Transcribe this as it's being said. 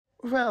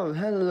Well,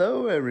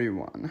 hello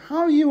everyone. How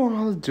are you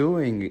all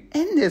doing?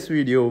 In this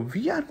video,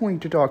 we are going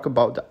to talk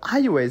about the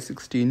iOS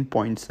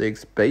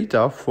 16.6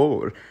 Beta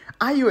 4.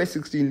 iOS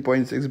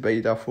 16.6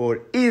 Beta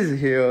 4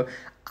 is here.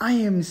 I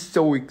am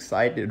so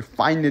excited.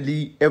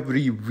 Finally,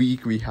 every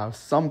week we have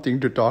something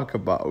to talk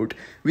about.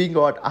 We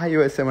got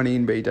iOS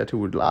 17 Beta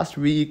 2 last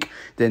week.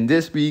 Then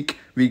this week,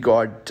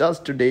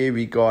 just today,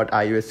 we got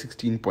iOS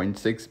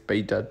 16.6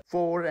 Beta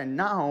 4. And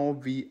now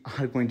we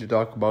are going to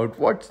talk about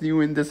what's new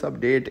in this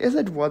update. Is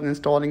it worth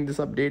installing this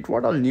update?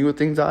 What all new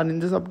things are in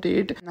this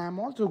update? And I'm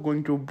also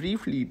going to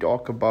briefly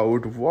talk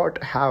about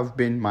what have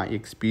been my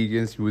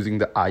experience using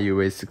the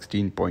iOS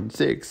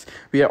 16.6.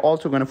 We are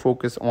also going to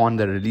focus on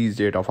the release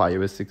date of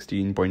iOS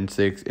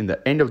 16.6 in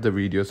the end of the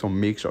video, so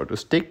make sure to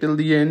stick till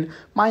the end.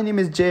 My name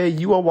is Jay,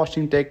 you are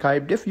watching Tech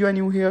Hyped. If you are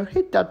new here,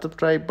 hit that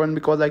subscribe button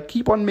because I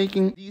keep on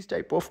making these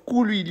type of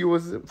cool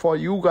videos for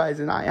you guys,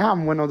 and I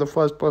am one of the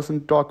first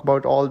person to talk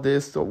about all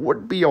this, so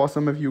would be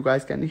awesome if you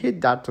guys can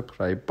hit that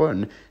subscribe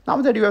button.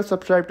 Now that you have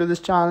subscribed to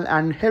this channel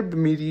and helped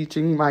me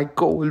reaching my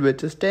goal,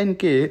 which is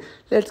 10k,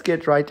 let's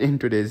get right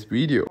into this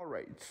video.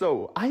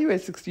 So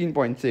iOS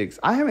 16.6,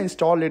 I have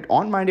installed it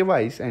on my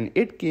device and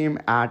it came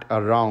at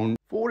around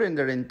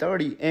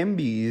 430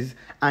 MBs,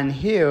 and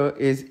here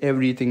is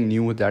everything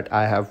new that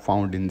I have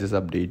found in this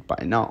update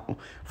by now.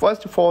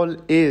 First of all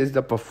is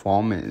the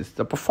performance.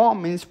 The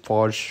performance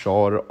for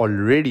sure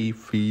already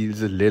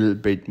feels a little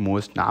bit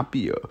more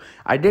snappier.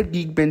 I did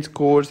Geekbench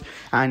scores,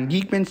 and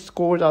Geekbench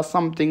scores are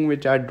something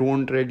which I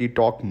don't really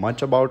talk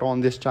much about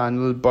on this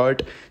channel,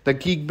 but the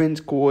Geekbench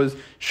scores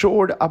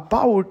showed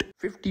about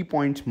 50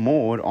 points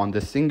more on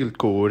the single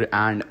core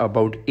and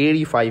about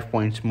 85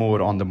 points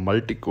more on the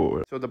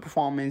multi-core. So the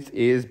performance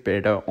is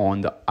better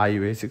on the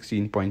iOS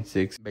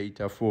 16.6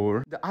 Beta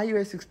 4. The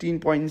iOS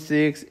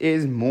 16.6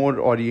 is more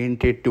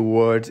oriented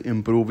towards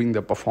improving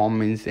the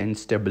performance and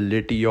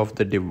stability of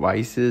the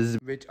devices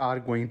which are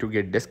going to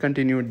get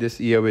discontinued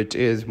this year, which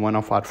is one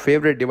of our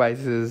favorite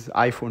devices,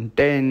 iPhone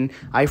 10.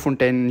 iPhone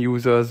 10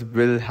 users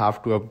will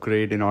have to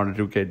upgrade in order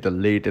to get the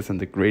latest and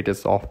the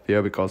greatest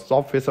software because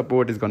software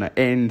support is going to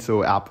end,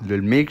 so Apple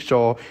will make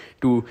sure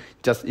to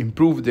just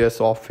improve their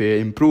software,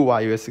 improve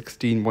iOS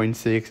 16.6,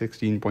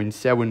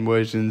 16.7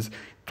 versions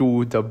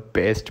to the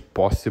best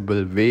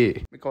possible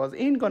way, because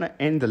ain't gonna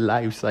end the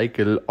life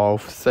cycle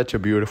of such a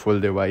beautiful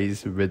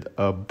device with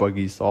a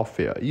buggy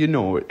software. You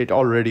know, it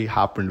already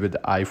happened with the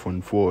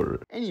iPhone 4.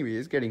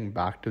 Anyways, getting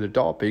back to the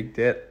topic,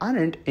 there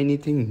aren't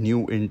anything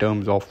new in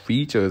terms of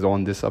features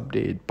on this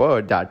update,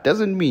 but that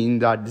doesn't mean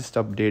that this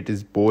update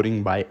is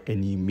boring by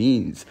any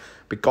means,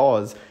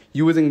 because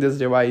using this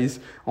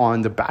device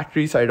on the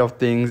battery side of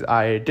things,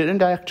 I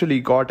didn't actually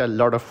got a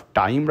lot of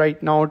time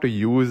right now to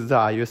use the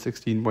iOS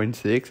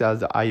 16.6 as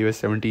the iOS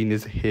 17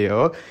 is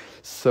here.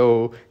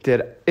 So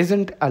there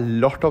isn't a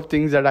lot of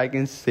things that I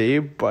can say,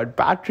 but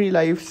battery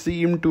life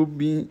seemed to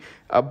be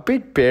a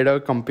bit better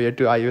compared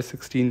to iOS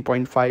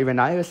 16.5, and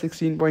iOS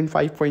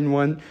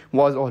 16.5.1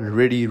 was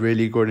already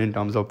really good in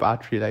terms of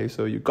battery life.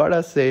 So you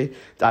gotta say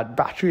that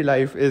battery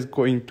life is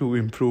going to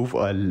improve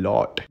a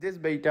lot. This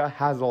beta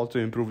has also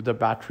improved the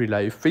battery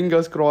life.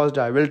 Fingers crossed,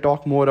 I will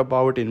talk more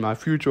about in my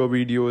future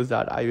videos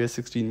that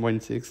iOS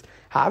 16.6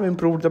 have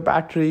improved the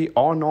battery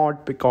or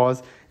not,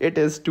 because it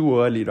is too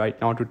early right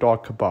now to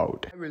talk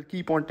about. I will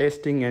keep on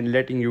testing and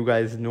letting you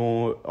guys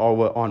know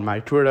over on my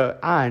Twitter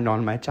and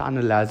on my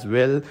channel as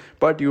well,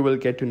 but you will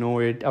get to know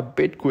it a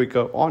bit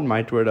quicker on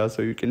my Twitter,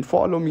 so you can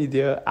follow me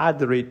there at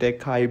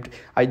 @TechHyped.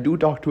 I do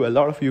talk to a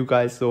lot of you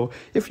guys, so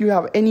if you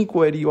have any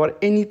query or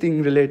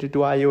anything related to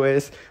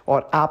iOS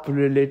or Apple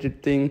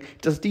related thing,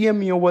 just DM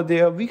me over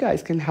there. We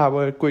guys can have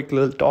a quick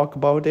little talk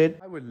about it.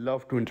 I would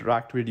love to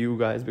interact with you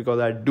guys because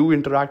I do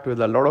interact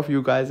with a lot of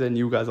you guys and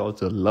you guys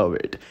also love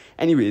it.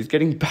 Anyways,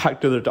 getting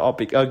back to the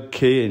topic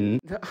again,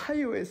 the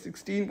iOS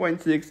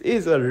 16.6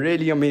 is a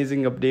really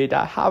amazing update.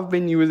 I have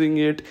been using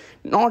it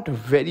not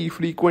very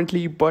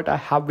frequently, but I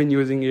have been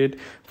using it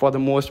for the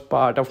most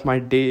part of my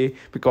day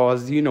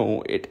because, you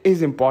know, it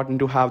is important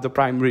to have the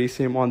primary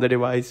SIM on the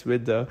device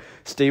with the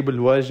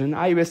stable version.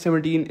 iOS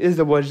 17 is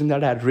the version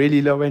that I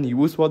really love and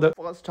use for the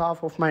first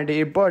half of my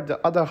day, but the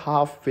other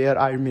half where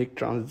I make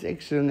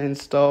transactions and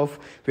stuff,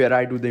 where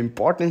I do the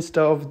important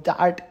stuff,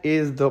 that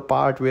is the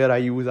part where I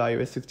use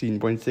iOS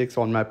 16.6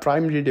 on my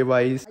primary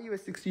device.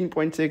 iOS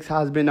 16.6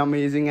 has been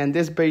amazing, and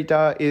this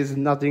beta is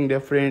nothing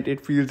different.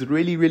 It feels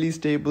really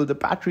stable. The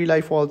battery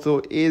life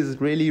also is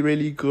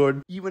really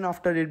good. Even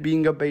after it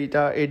being a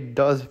beta, it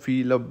does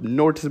feel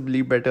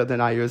noticeably better than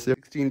iOS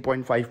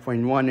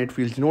 16.5.1. It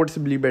feels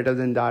noticeably better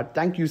than that.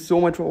 Thank you so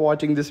much for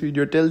watching this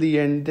video till the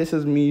end. This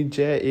is me,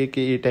 Jay,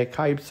 aka Tech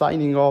Hype,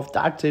 signing off.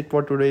 That's it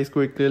for today's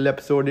quick little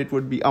episode. It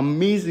would be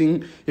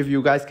amazing if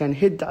you guys can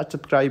hit that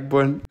subscribe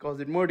button because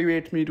it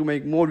motivates me to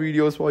make more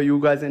videos for you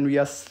guys, and we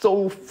are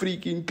so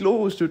freaking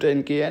close to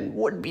 10k, and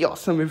would be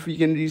awesome if we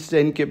can reach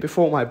 10k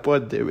before my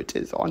birthday, which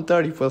is on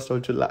 31st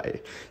of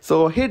July.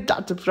 So hit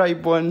that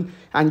subscribe button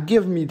and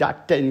give me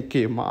that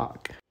 10k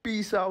mark.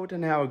 Peace out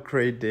and have a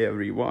great day,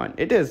 everyone.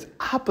 It is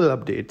Apple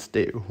Updates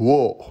Day.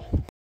 Whoa.